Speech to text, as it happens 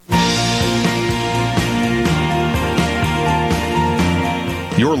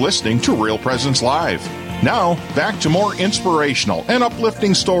You're listening to Real Presence Live. Now, back to more inspirational and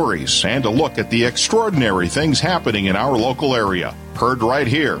uplifting stories and a look at the extraordinary things happening in our local area. Heard right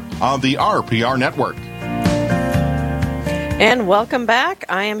here on the RPR Network. And welcome back.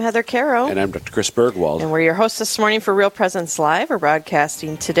 I am Heather Caro. And I'm Dr. Chris Bergwald. And we're your hosts this morning for Real Presence Live. We're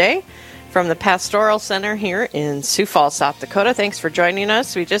broadcasting today from the Pastoral Center here in Sioux Falls, South Dakota. Thanks for joining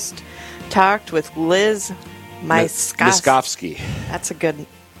us. We just talked with Liz Myskowski. That's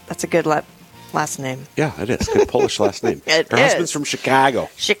a good last name. Yeah, it is. Good Polish last name. Her husband's from Chicago.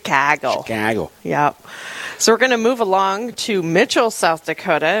 Chicago. Yep. So we're going to move along to Mitchell, South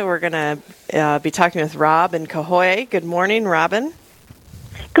Dakota. We're going to be talking with Rob and Cahoy. Good morning, Robin.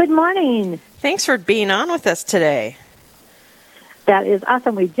 Good morning. Thanks for being on with us today. That is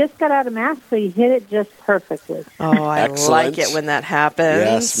awesome. We just got out of Mass, so you hit it just perfectly. Oh, I like it when that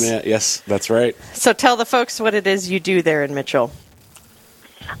happens. Yes, man. Yes, that's right. So tell the folks what it is you do there in Mitchell.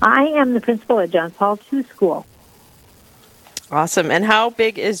 I am the principal at John Paul II School. Awesome. And how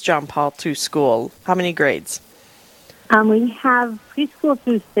big is John Paul II School? How many grades? We have preschool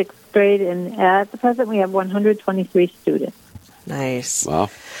through 6th grade, and at the present we have 123 students. Nice. Wow.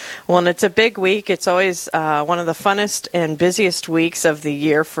 Well, and it's a big week. It's always one of the funnest and busiest weeks of the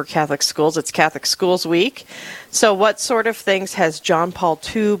year for Catholic schools. It's Catholic Schools Week. So what sort of things has John Paul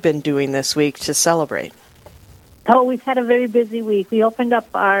II been doing this week to celebrate? Oh, we've had a very busy week. We opened up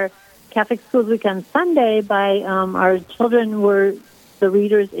our Catholic Schools Week on Sunday by our children were the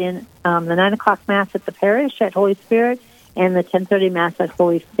readers in the 9 o'clock Mass at the parish at Holy Spirit and the 10:30 Mass at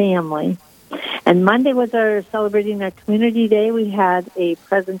Holy Family. And Monday was our celebrating our Community Day. We had a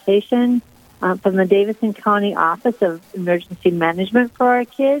presentation from the Davidson County Office of Emergency Management for our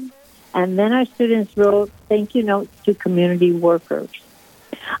kids. And then our students wrote thank you notes to community workers.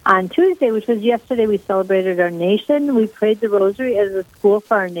 On Tuesday, which was yesterday, we celebrated our nation. We prayed the rosary as a school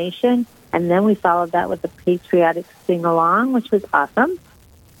for our nation, and then we followed that with a patriotic sing-along, which was awesome.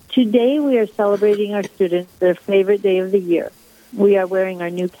 Today, we are celebrating our students, their favorite day of the year. We are wearing our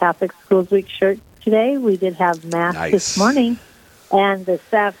new Catholic Schools Week shirt today. We did have Mass this morning, and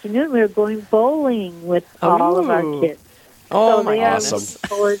this afternoon, we are going bowling with all of our kids. Oh, so my they are goodness. looking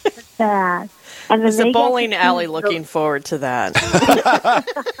forward to that. And Is the bowling alley looking forward to that?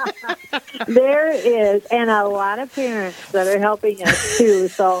 There is, and a lot of parents that are helping us, too.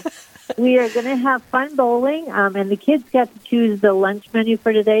 So we are going to have fun bowling, and the kids got to choose the lunch menu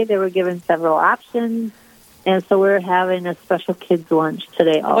for today. They were given several options, and so we're having a special kids' lunch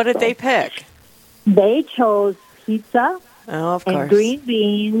today also. What did they pick? They chose pizza Of and course. green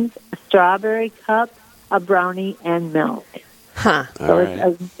beans, a strawberry cup, a brownie, and milk. Huh.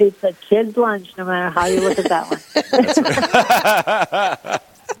 So it's a kid's lunch, no matter how you look at that one.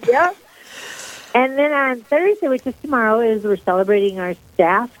 Yep. And then on Thursday, which is tomorrow, we're celebrating our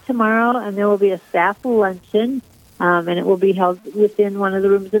staff tomorrow, and there will be a staff luncheon, and it will be held within one of the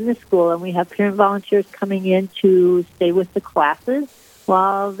rooms in the school. And we have parent volunteers coming in to stay with the classes,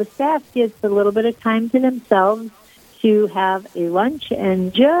 while the staff gets a little bit of time to themselves to have a lunch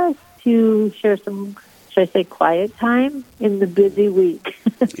and just to share some, should I say, quiet time in the busy week.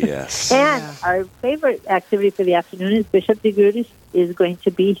 Yes. And our favorite activity for the afternoon is Bishop DeGroote is going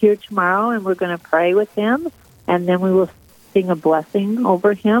to be here tomorrow, and we're going to pray with him, and then we will sing a blessing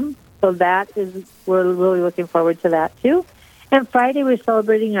over him. So we're really looking forward to that, too. And Friday, we're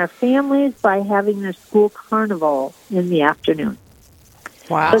celebrating our families by having their school carnival in the afternoon.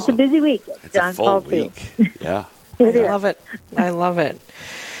 Wow. So it's a busy week. It's John a full Paul week. II. Yeah. I love it. I love it.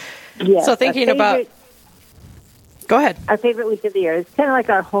 Yes, So thinking about... Go ahead. Our favorite week of the year. It's kind of like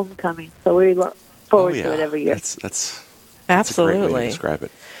our homecoming, so we look forward to it every year. That's Absolutely. a great way to describe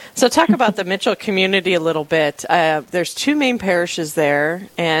it. So talk about the Mitchell community a little bit. There's two main parishes there,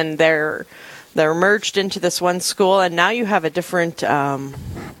 and they're merged into this one school, and now you have a different, I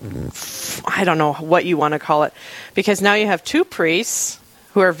don't know what you want to call it, because now you have two priests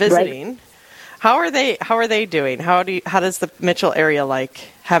who are visiting. Right. How are they doing? How does the Mitchell area like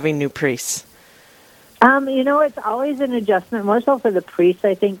having new priests? It's always an adjustment, more so for the priests,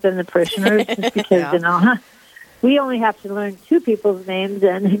 I think, than the parishioners, just because, we only have to learn two people's names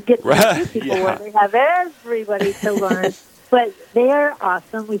and get to know two people where they have everybody to learn. But they are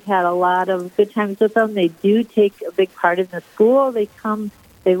awesome. We've had a lot of good times with them. They do take a big part in the school. They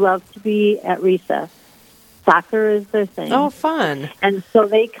love to be at recess. Soccer is their thing. Oh, fun. And so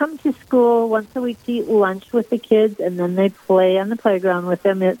they come to school once a week to eat lunch with the kids, and then they play on the playground with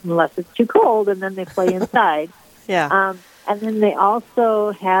them unless it's too cold, and then they play inside. Yeah. And then they also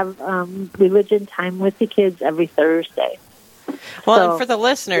have religion time with the kids every Thursday. Well, and for the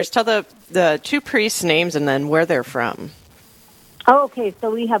listeners, tell the two priests' names and then where they're from. Oh, okay.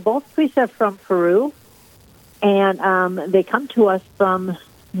 So we have both priests are from Peru, and they come to us from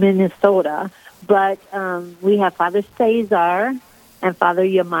Minnesota. But we have Father Cesar and Father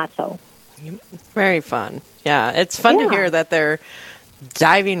Yamato. Very fun. Yeah, it's fun to hear that they're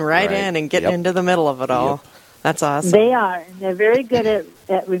diving right in and getting into the middle of it all. Yep. That's awesome. They are, and they're very good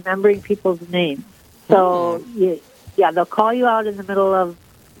at remembering people's names. So, they'll call you out in the middle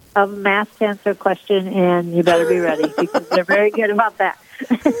of Mass to answer a question, and you better be ready because they're very good about that.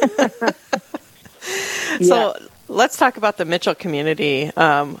 So let's talk about the Mitchell community.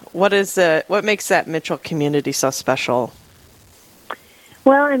 What makes that Mitchell community so special?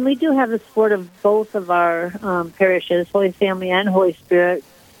 Well, and we do have the support of both of our parishes, Holy Family and Holy Spirit,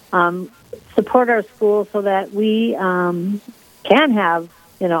 support our school so that we can have,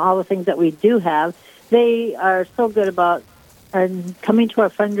 all the things that we do have. They are so good about coming to our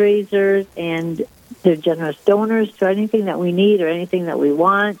fundraisers, and they're generous donors to anything that we need or anything that we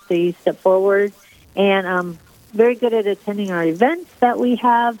want. They step forward, and very good at attending our events that we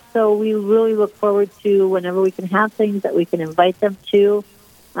have. So we really look forward to whenever we can have things that we can invite them to,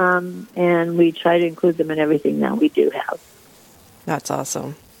 and we try to include them in everything that we do have. That's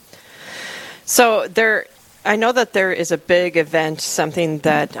awesome. So I know that there is a big event, something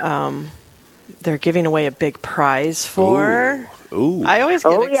that they're giving away a big prize for. Ooh. I always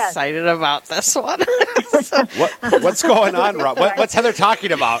get excited about this one. What's going on, Rob? What's Heather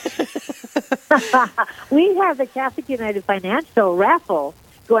talking about? We have the Catholic United Financial Raffle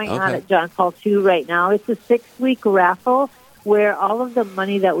going on at John Paul II right now. It's a 6-week raffle where all of the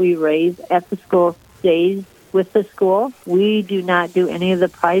money that we raise at the school stays with the school. We do not do any of the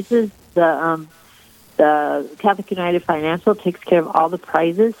prizes. The Catholic United Financial takes care of all the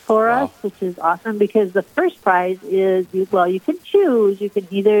prizes for us, which is awesome because the first prize is, you can choose. You can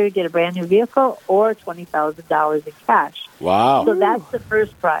either get a brand new vehicle or $20,000 in cash. Wow. So that's the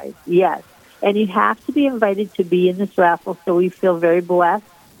first prize, yes. And you have to be invited to be in this raffle, so we feel very blessed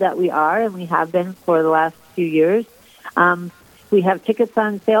that we are, and we have been for the last few years. We have tickets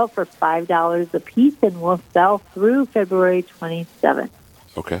on sale for $5 a piece, and we'll sell through February 27th.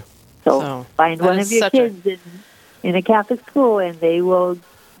 Okay. So find one of your kids in a Catholic school, and they will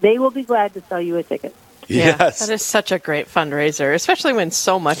be glad to sell you a ticket. Yes. Yeah, that is such a great fundraiser, especially when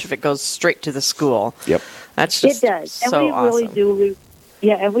so much of it goes straight to the school. Yep. That's just it does. so and we awesome. Really do.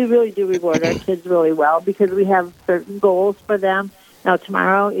 And we really do reward our kids really well because we have certain goals for them. Now,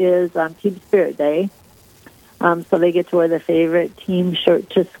 tomorrow is Team Spirit Day. So they get to wear their favorite team shirt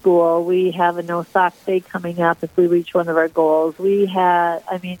to school. We have a No Sock Day coming up if we reach one of our goals. We have,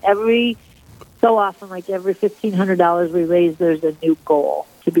 every so often, like every $1,500 we raise, there's a new goal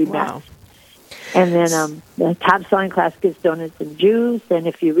to be met. Wow. And then the top selling class gets donuts and juice. And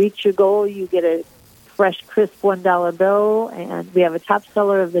if you reach your goal, you get a fresh, crisp $1 bill. And we have a top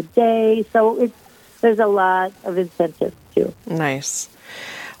seller of the day. So there's a lot of incentives, too. Nice.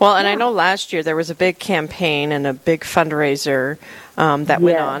 Well, and I know last year there was a big campaign and a big fundraiser that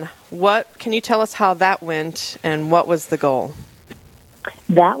went on. Can you tell us how that went and what was the goal?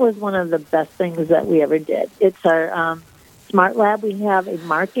 That was one of the best things that we ever did. It's our Smart Lab. We have a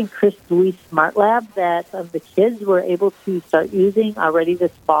Mark and Chris Louis Smart Lab that the kids were able to start using already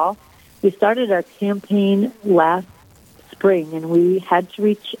this fall. We started our campaign last spring, and we had to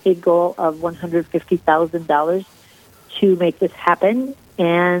reach a goal of $150,000 to make this happen.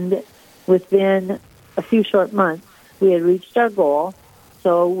 And within a few short months, we had reached our goal.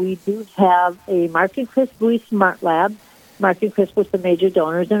 So we do have a Mark and Chris Louis Smart Lab. Mark and Chris were some major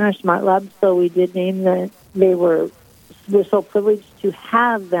donors in our Smart Lab, so we did name that we're so privileged to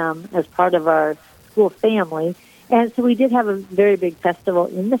have them as part of our school family. And so we did have a very big festival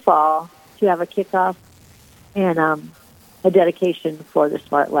in the fall to have a kickoff and a dedication for the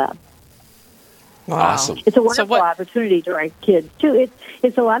Smart Lab. Wow. Awesome. It's a wonderful opportunity to our kids, too.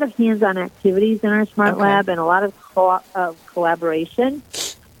 It's a lot of hands-on activities in our Smart Lab and a lot of collaboration.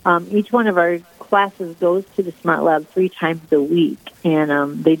 Each one of our classes goes to the Smart Lab 3 times a week,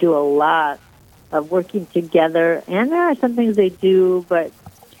 and they do a lot of working together. And there are some things they do, but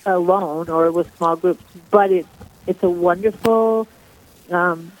alone or with small groups. But it's a wonderful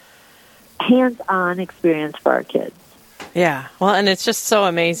hands-on experience for our kids. Yeah. Well, and it's just so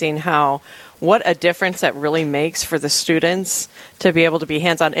amazing what a difference that really makes for the students to be able to be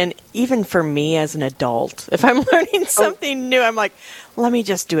hands-on. And even for me as an adult, if I'm learning something new, I'm like, let me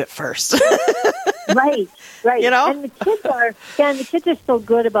just do it first. Right. And the kids are so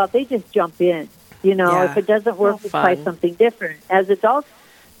good about, they just jump in. If it doesn't work, we try something different. As adults,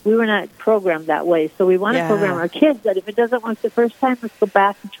 programmed that way. So we want to program our kids that if it doesn't work the first time, let's go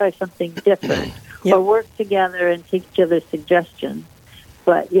back and try something different or work together and take each other's suggestions.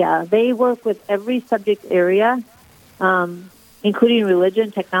 But, yeah, they work with every subject area, including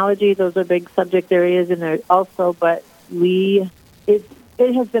religion, technology. Those are big subject areas in there also. But it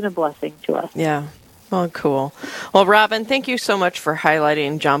has been a blessing to us. Yeah. Oh, cool. Well, Robin, thank you so much for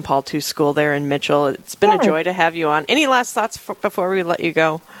highlighting John Paul II School there in Mitchell. It's been a joy to have you on. Any last thoughts before we let you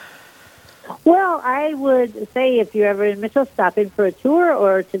go? Well, I would say if you're ever in Mitchell, stop in for a tour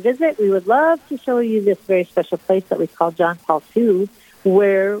or to visit. We would love to show you this very special place that we call John Paul II,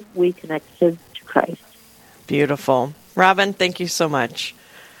 where we connected to Christ. Beautiful. Robin, thank you so much.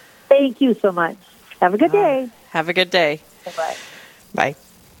 Thank you so much. Have a good day. Have a good day. Bye-bye. Bye.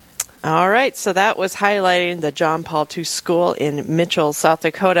 All right, so that was highlighting the John Paul II School in Mitchell, South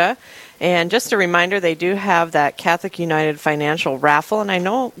Dakota. And just a reminder, they do have that Catholic United Financial Raffle. And I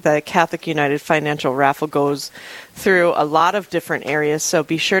know the Catholic United Financial Raffle goes through a lot of different areas. So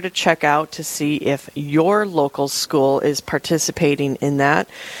be sure to check out to see if your local school is participating in that.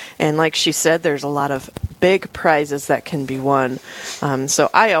 And like she said, there's a lot of big prizes that can be won.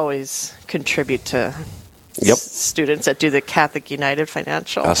 So I always contribute to students that do the Catholic United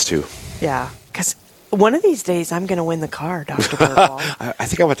Financial. Us too. Yeah, because one of these days I'm going to win the car, Dr. Birdwall. I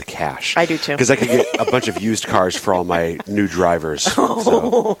think I want the cash. I do too. Because I could get a bunch of used cars for all my new drivers.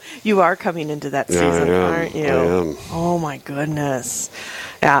 Oh, you are coming into that season, aren't you? I am. Oh, my goodness.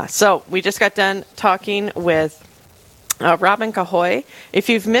 Yeah, so we just got done talking with Robin Cahoy. If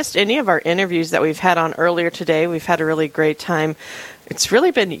you've missed any of our interviews that we've had on earlier today, we've had a really great time. It's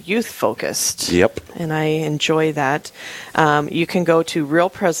really been youth-focused. Yep. And I enjoy that. You can go to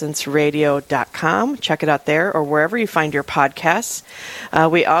realpresenceradio.com, check it out there, or wherever you find your podcasts.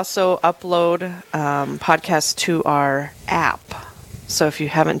 We also upload podcasts to our app. So if you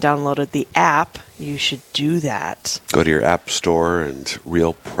haven't downloaded the app, you should do that. Go to your app store and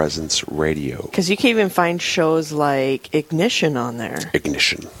Real Presence Radio. Because you can even find shows like Ignition on there.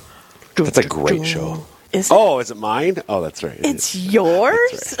 Ignition. That's a great show. Is it? Oh, is it mine? Oh, that's right. It's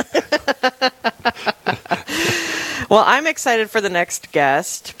yours? That's right. Well, I'm excited for the next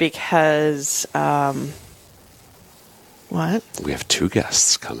guest because, what? We have 2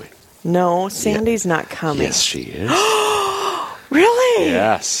 guests coming. No, Sandy's not coming. Yes, she is. Really?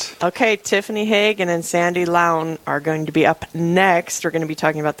 Yes. Okay, Tiffany Hagen and Sandy Lown are going to be up next. We're going to be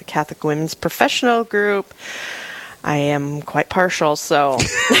talking about the Catholic Women's Professional Group. I am quite partial, so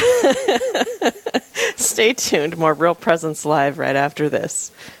stay tuned. More Real Presence Live right after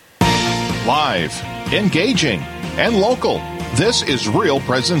this. Live, engaging, and local. This is Real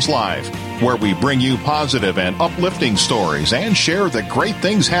Presence Live, where we bring you positive and uplifting stories and share the great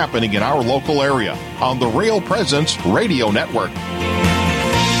things happening in our local area on the Real Presence Radio Network.